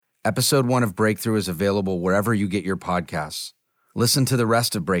Episode 1 of Breakthrough is available wherever you get your podcasts. Listen to the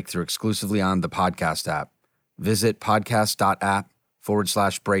rest of Breakthrough exclusively on the podcast app. Visit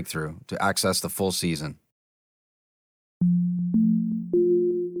podcast.app/breakthrough to access the full season.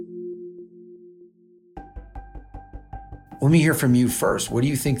 Let me hear from you first. What do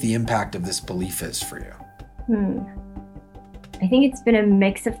you think the impact of this belief is for you? I think it's been a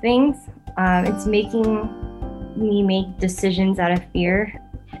mix of things. It's making me make decisions out of fear.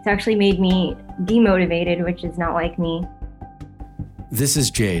 It's actually made me demotivated, which is not like me. This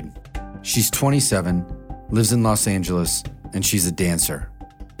is Jade. She's 27, lives in Los Angeles, and she's a dancer.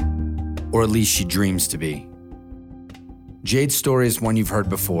 Or at least she dreams to be. Jade's story is one you've heard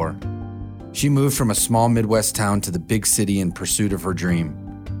before. She moved from a small Midwest town to the big city in pursuit of her dream.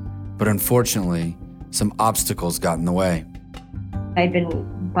 But unfortunately, some obstacles got in the way. I've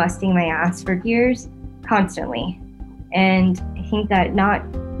been busting my ass for years, constantly. And I think that not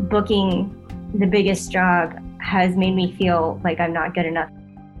booking the biggest job has made me feel like I'm not good enough.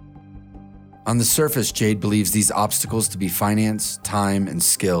 On the surface, Jade believes these obstacles to be finance, time, and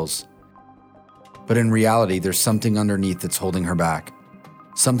skills. But in reality, there's something underneath that's holding her back.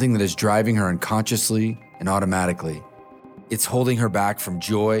 Something that is driving her unconsciously and automatically. It's holding her back from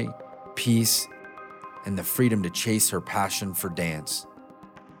joy, peace, and the freedom to chase her passion for dance.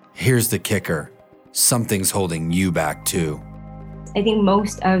 Here's the kicker. Something's holding you back too. I think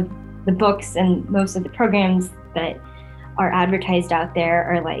most of the books and most of the programs that are advertised out there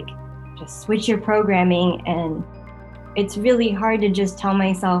are like, just switch your programming, and it's really hard to just tell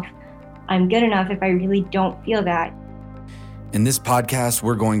myself I'm good enough if I really don't feel that. In this podcast,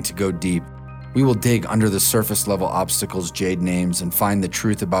 we're going to go deep. We will dig under the surface level obstacles Jade names and find the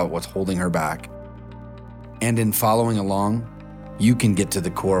truth about what's holding her back. And in following along, you can get to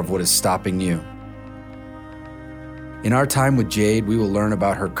the core of what is stopping you. In our time with Jade, we will learn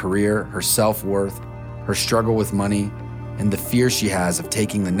about her career, her self-worth, her struggle with money, and the fear she has of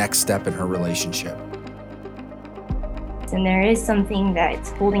taking the next step in her relationship. And there is something that's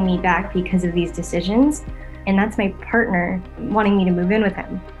holding me back because of these decisions, and that's my partner wanting me to move in with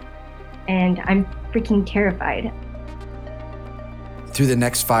him. And I'm freaking terrified. Through the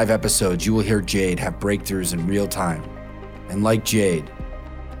next 5 episodes, you will hear Jade have breakthroughs in real time. And like Jade,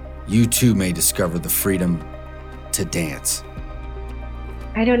 you too may discover the freedom to dance.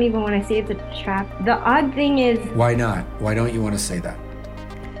 I don't even want to say it's a trap. The odd thing is... Why not? Why don't you want to say that?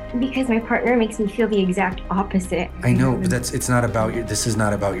 Because my partner makes me feel the exact opposite. I know, but this is not about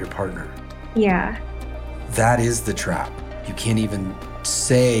your partner. Yeah. That is the trap. You can't even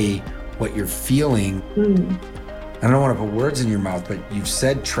say what you're feeling. I don't want to put words in your mouth, but you've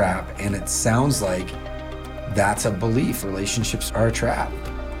said trap, and it sounds like that's a belief. Relationships are a trap.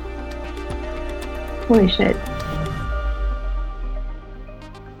 Holy shit.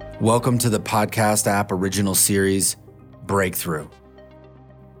 Welcome to the podcast app original series, Breakthrough.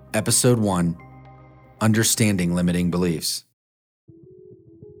 Episode 1, Understanding Limiting Beliefs.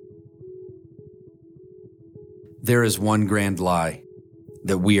 There is one grand lie,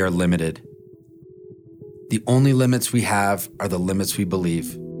 that we are limited. The only limits we have are the limits we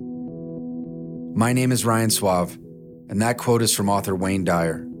believe. My name is Ryan Suave, and that quote is from author Wayne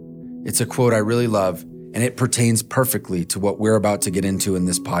Dyer. It's a quote I really love, and it pertains perfectly to what we're about to get into in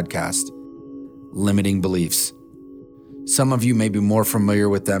this podcast. Limiting beliefs. Some of you may be more familiar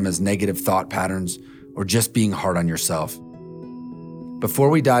with them as negative thought patterns or just being hard on yourself. Before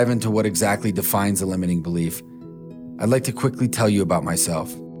we dive into what exactly defines a limiting belief, I'd like to quickly tell you about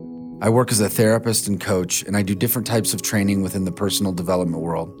myself. I work as a therapist and coach, and I do different types of training within the personal development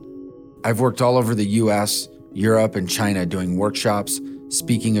world. I've worked all over the US, Europe, and China doing workshops,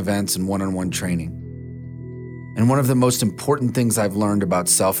 speaking events, and one-on-one training. And one of the most important things I've learned about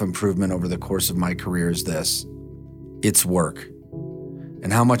self-improvement over the course of my career is this. It's work.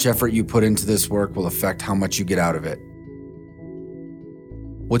 And how much effort you put into this work will affect how much you get out of it.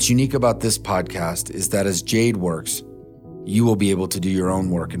 What's unique about this podcast is that as Jade works, you will be able to do your own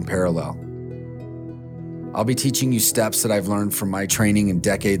work in parallel. I'll be teaching you steps that I've learned from my training and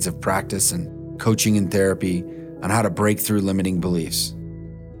decades of practice and coaching and therapy on how to break through limiting beliefs.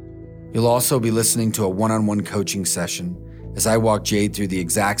 You'll also be listening to a one-on-one coaching session as I walk Jade through the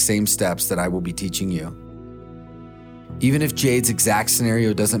exact same steps that I will be teaching you. Even if Jade's exact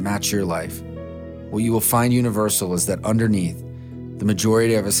scenario doesn't match your life, what you will find universal is that underneath, the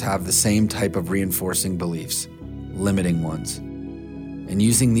majority of us have the same type of reinforcing beliefs, limiting ones. And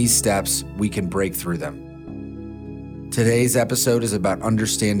using these steps, we can break through them. Today's episode is about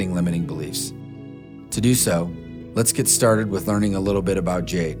understanding limiting beliefs. To do so, let's get started with learning a little bit about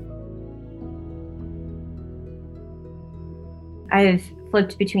Jade. I've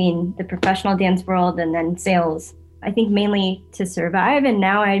flipped between the professional dance world and then sales, I think mainly to survive. And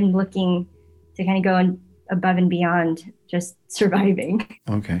now I'm looking to kind of go above and beyond just surviving.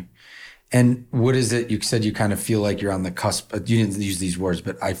 Okay. And what is it? You said you kind of feel like you're on the cusp. You didn't use these words,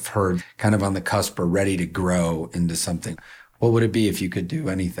 but I've heard kind of on the cusp or ready to grow into something. What would it be if you could do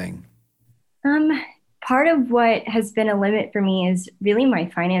anything? Part of what has been a limit for me is really my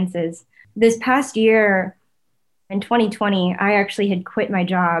finances. This past year, in 2020, I actually had quit my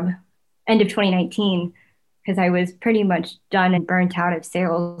job end of 2019 because I was pretty much done and burnt out of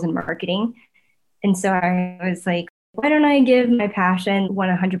sales and marketing. And so I was like, why don't I give my passion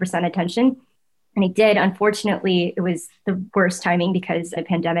 100% attention? And I did. Unfortunately, it was the worst timing because the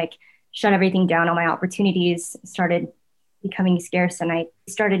pandemic shut everything down. All my opportunities started becoming scarce and I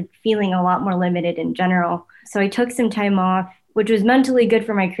started feeling a lot more limited in general. So I took some time off, which was mentally good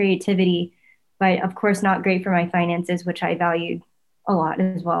for my creativity, but of course not great for my finances, which I valued a lot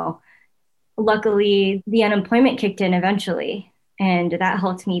as well. Luckily, the unemployment kicked in eventually, and that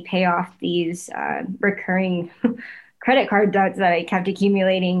helped me pay off these recurring credit card debts that I kept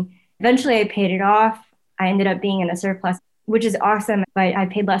accumulating. Eventually, I paid it off. I ended up being in a surplus, which is awesome, but I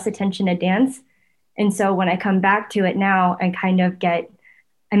paid less attention to dance. And so when I come back to it now, I kind of get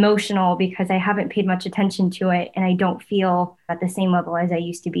emotional because I haven't paid much attention to it and I don't feel at the same level as I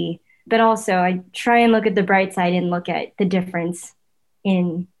used to be. But also I try and look at the bright side and look at the difference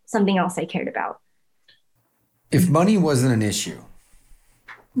in something else I cared about. If money wasn't an issue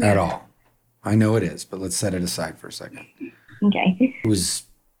at all, I know it is, but let's set it aside for a second. Okay. It was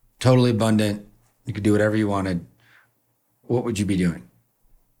totally abundant. You could do whatever you wanted. What would you be doing?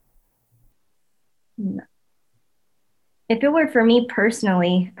 If it were for me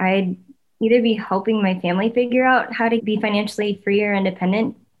personally, I'd either be helping my family figure out how to be financially free or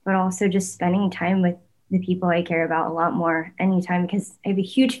independent, but also just spending time with the people I care about a lot more anytime because I have a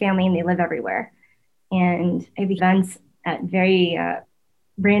huge family and they live everywhere. And I have events at very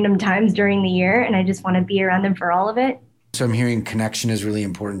random times during the year and I just want to be around them for all of it. So I'm hearing connection is really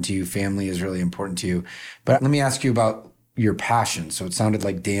important to you. Family is really important to you. But let me ask you about your passion. So it sounded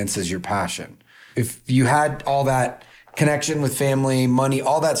like dance is your passion. If you had all that connection with family, money,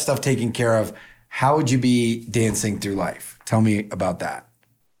 all that stuff taken care of, how would you be dancing through life? Tell me about that.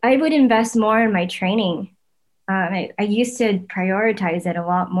 I would invest more in my training. I used to prioritize it a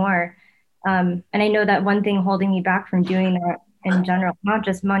lot more. And I know that one thing holding me back from doing that in general, not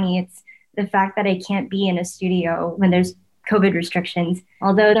just money, it's the fact that I can't be in a studio when there's COVID restrictions.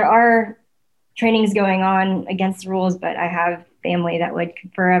 Although there are trainings going on against the rules, but I have family that would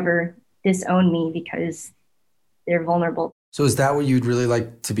forever disown me because they're vulnerable. So is that what you'd really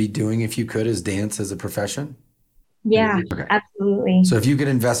like to be doing if you could, is dance as a profession? Yeah, okay. Absolutely. So if you could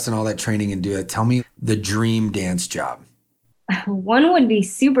invest in all that training and do it, tell me the dream dance job. One would be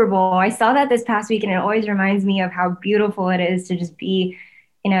Super Bowl. I saw that this past week and it always reminds me of how beautiful it is to just be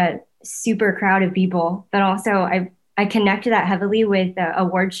in a super crowd of people. But also I connect to that heavily with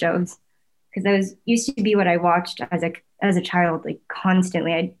award shows because those used to be what I watched as a child, like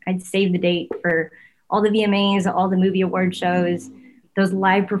constantly. I'd save the date for all the VMAs, all the movie award shows, those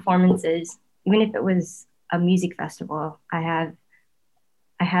live performances, even if it was a music festival. I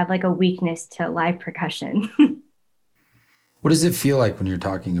have like a weakness to live percussion. What does it feel like when you're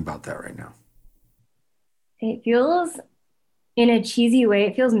talking about that right now? It feels, in a cheesy way,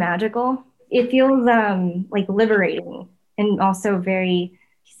 it feels magical. It feels like liberating and also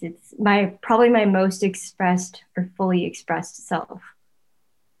it's probably my most expressed or fully expressed self.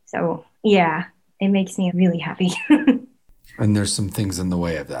 So yeah, it makes me really happy. And there's some things in the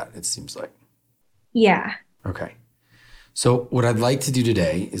way of that, it seems like. Yeah. Okay. So what I'd like to do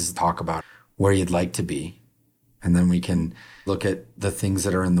today is talk about where you'd like to be. And then we can look at the things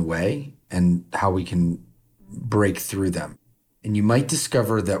that are in the way and how we can break through them. And you might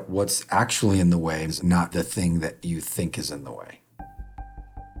discover that what's actually in the way is not the thing that you think is in the way.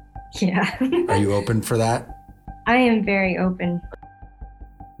 Yeah. Are you open for that? I am very open.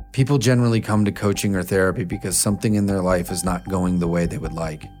 People generally come to coaching or therapy because something in their life is not going the way they would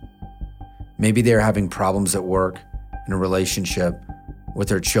like. Maybe they're having problems at work, in a relationship, with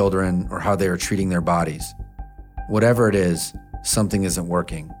their children, or how they are treating their bodies. Whatever it is, something isn't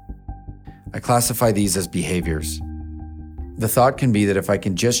working. I classify these as behaviors. The thought can be that if I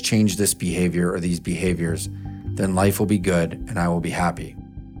can just change this behavior or these behaviors, then life will be good and I will be happy.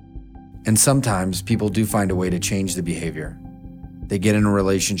 And sometimes people do find a way to change the behavior. They get in a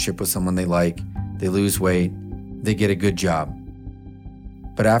relationship with someone they like, they lose weight, they get a good job.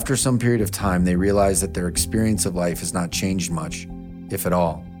 But after some period of time, they realize that their experience of life has not changed much, if at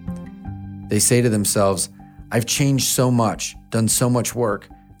all. They say to themselves, I've changed so much, done so much work.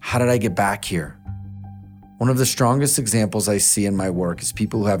 How did I get back here? One of the strongest examples I see in my work is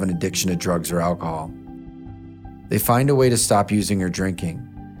people who have an addiction to drugs or alcohol. They find a way to stop using or drinking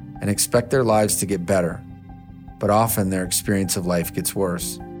and expect their lives to get better, but often their experience of life gets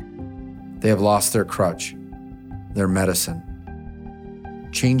worse. They have lost their crutch, their medicine.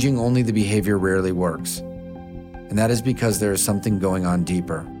 Changing only the behavior rarely works, and that is because there is something going on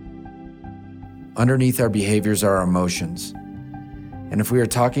deeper. Underneath our behaviors are our emotions. And if we are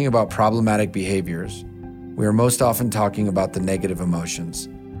talking about problematic behaviors, we are most often talking about the negative emotions.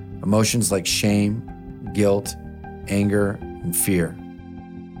 Emotions like shame, guilt, anger, and fear.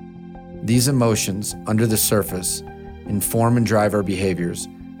 These emotions, under the surface, inform and drive our behaviors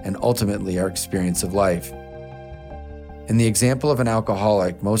and ultimately our experience of life. In the example of an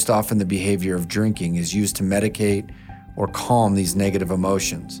alcoholic, most often the behavior of drinking is used to medicate or calm these negative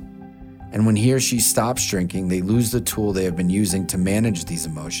emotions. And when he or she stops drinking, they lose the tool they have been using to manage these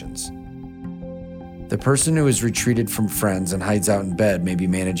emotions. The person who is retreated from friends and hides out in bed may be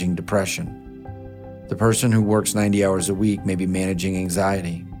managing depression. The person who works 90 hours a week may be managing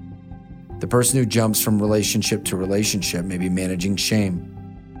anxiety. The person who jumps from relationship to relationship may be managing shame.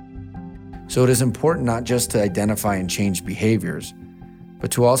 So it is important not just to identify and change behaviors,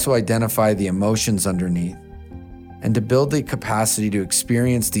 but to also identify the emotions underneath and to build the capacity to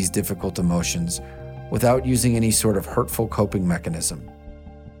experience these difficult emotions without using any sort of hurtful coping mechanism.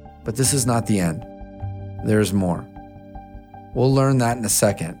 But this is not the end. There is more. We'll learn that in a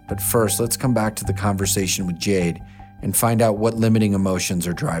second, but first let's come back to the conversation with Jade and find out what limiting emotions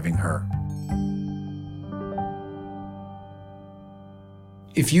are driving her.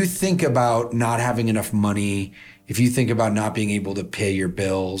 If you think about not having enough money, if you think about not being able to pay your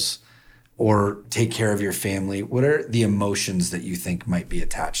bills or take care of your family, what are the emotions that you think might be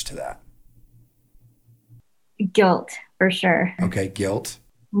attached to that? Guilt, for sure. Okay, guilt.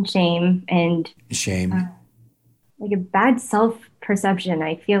 And shame. Like a bad self-perception.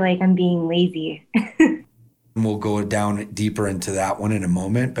 I feel like I'm being lazy. We'll go down deeper into that one in a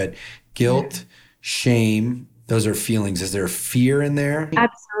moment, but guilt, shame, those are feelings. Is there fear in there?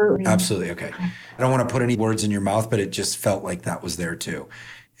 Absolutely. Absolutely. Okay. I don't want to put any words in your mouth, but it just felt like that was there too.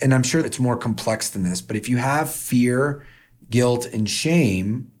 And I'm sure it's more complex than this, but if you have fear, guilt, and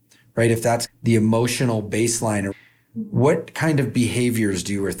shame, right, if that's the emotional baseline, what kind of behaviors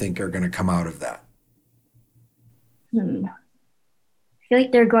do you think are going to come out of that? I feel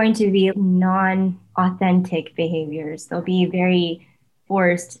like they're going to be non-authentic behaviors. They'll be very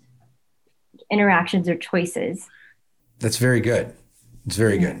forced interactions or choices. That's very good. It's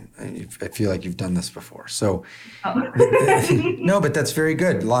very good. I feel like you've done this before. So, no, but that's very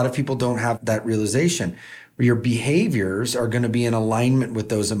good. A lot of people don't have that realization. Your behaviors are going to be in alignment with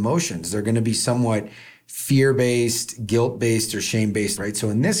those emotions. They're going to be somewhat fear-based, guilt-based, or shame-based, right? So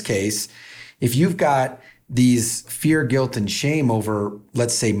in this case, if you've got these fear, guilt, and shame over,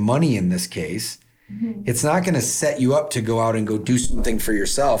 let's say, money in this case, it's not going to set you up to go out and go do something for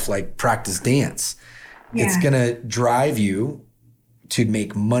yourself, like practice dance. Yeah. It's going to drive you to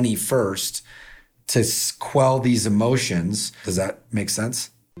make money first, to quell these emotions. Does that make sense?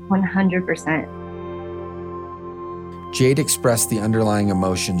 100%. Jade expressed the underlying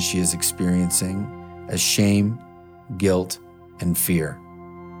emotions she is experiencing as shame, guilt, and fear.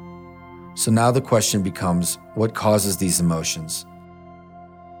 So now the question becomes, what causes these emotions?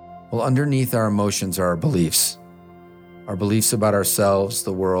 Well, underneath our emotions are our beliefs about ourselves,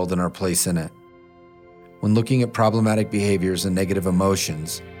 the world, and our place in it. When looking at problematic behaviors and negative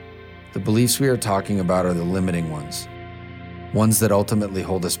emotions, the beliefs we are talking about are the limiting ones that ultimately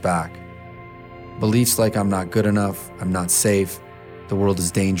hold us back. Beliefs like I'm not good enough, I'm not safe, the world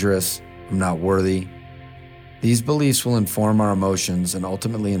is dangerous, I'm not worthy. These beliefs will inform our emotions and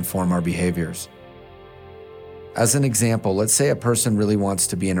ultimately inform our behaviors. As an example, let's say a person really wants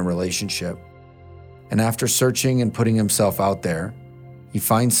to be in a relationship, and after searching and putting himself out there, he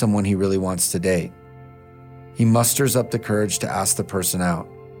finds someone he really wants to date. He musters up the courage to ask the person out,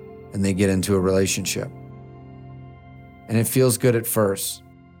 and they get into a relationship. And it feels good at first,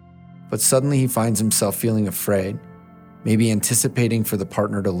 but suddenly he finds himself feeling afraid, maybe anticipating for the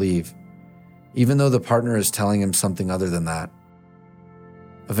partner to leave, even though the partner is telling him something other than that.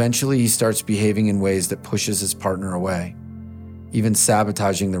 Eventually, he starts behaving in ways that pushes his partner away, even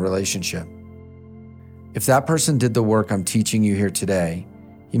sabotaging the relationship. If that person did the work I'm teaching you here today,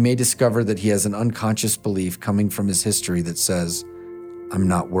 he may discover that he has an unconscious belief coming from his history that says, I'm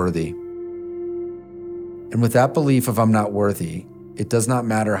not worthy. And with that belief of I'm not worthy, it does not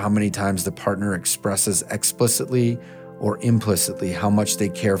matter how many times the partner expresses explicitly or implicitly how much they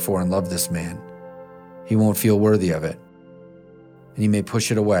care for and love this man. he won't feel worthy of it, and he may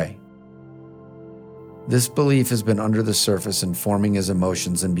push it away. This belief has been under the surface informing his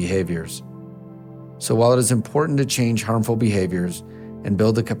emotions and behaviors. So while it is important to change harmful behaviors and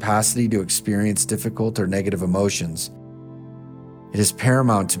build the capacity to experience difficult or negative emotions, it is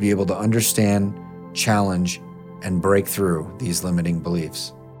paramount to be able to understand, challenge, and break through these limiting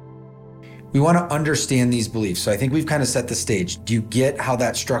beliefs. We want to understand these beliefs. So I think we've kind of set the stage. Do you get how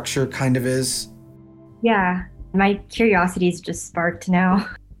that structure kind of is? Yeah, my curiosity is just sparked now.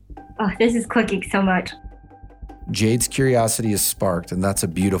 Oh, this is clicking so much. Jade's curiosity is sparked, and that's a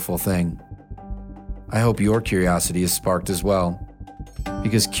beautiful thing. I hope your curiosity is sparked as well,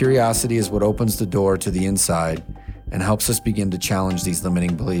 because curiosity is what opens the door to the inside and helps us begin to challenge these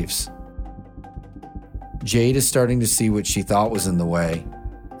limiting beliefs. Jade is starting to see what she thought was in the way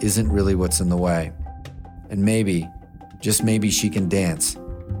isn't really what's in the way. And maybe, just maybe, she can dance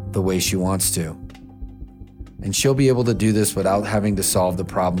the way she wants to. And she'll be able to do this without having to solve the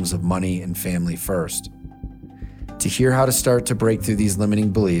problems of money and family first. To hear how to start to break through these limiting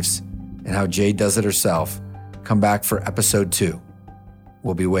beliefs and how Jade does it herself, come back for episode 2.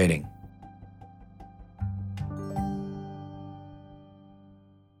 We'll be waiting.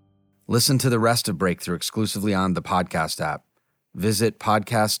 Listen to the rest of Breakthrough exclusively on the podcast app. Visit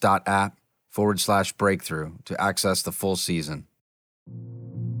podcast.app/breakthrough to access the full season.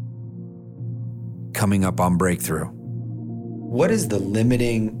 Coming up on Breakthrough. What is the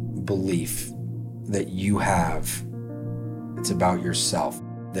limiting belief that you have that's about yourself?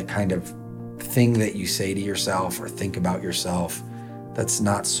 The kind of thing that you say to yourself or think about yourself that's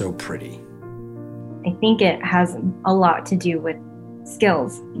not so pretty? I think it has a lot to do with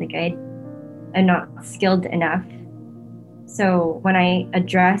skills. Like I'm not skilled enough. So when I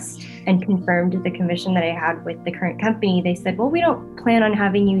addressed and confirmed the commission that I had with the current company, they said, well, we don't plan on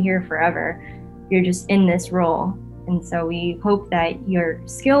having you here forever. You're just in this role. And so we hope that your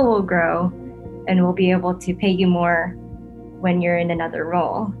skill will grow and we'll be able to pay you more when you're in another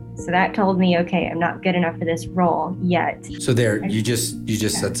role. So that told me, okay, I'm not good enough for this role yet. So there, you just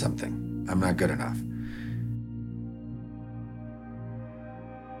said something. I'm not good enough.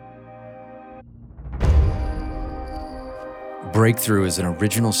 Breakthrough is an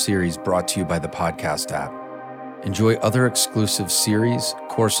original series brought to you by the podcast app. Enjoy other exclusive series,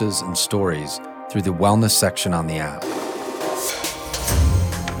 courses, and stories through the wellness section on the app.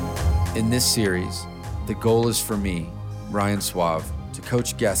 In this series, the goal is for me, Ryan Suave, to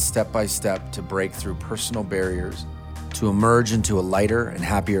coach guests step by step to break through personal barriers, to emerge into a lighter and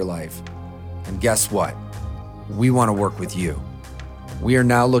happier life. And guess what? We want to work with you. We are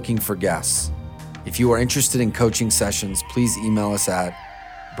now looking for guests. If you are interested in coaching sessions, please email us at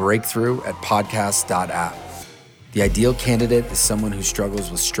breakthrough@podcast.app. The ideal candidate is someone who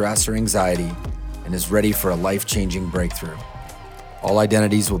struggles with stress or anxiety and is ready for a life-changing breakthrough. All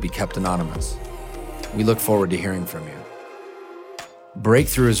identities will be kept anonymous. We look forward to hearing from you.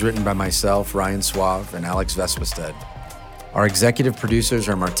 Breakthrough is written by myself, Ryan Suave, and Alex Vespestead. Our executive producers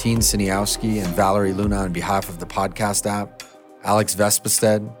are Martine Siniowski and Valerie Luna on behalf of the podcast app, Alex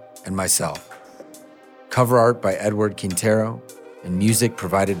Vespestead, and myself. Cover art by Edward Quintero, and music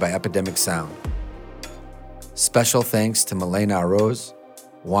provided by Epidemic Sound. Special thanks to Milena Arroz,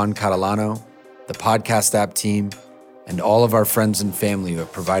 Juan Catalano, the podcast app team, and all of our friends and family who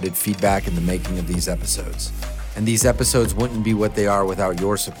have provided feedback in the making of these episodes. And these episodes wouldn't be what they are without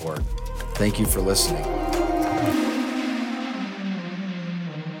your support. Thank you for listening.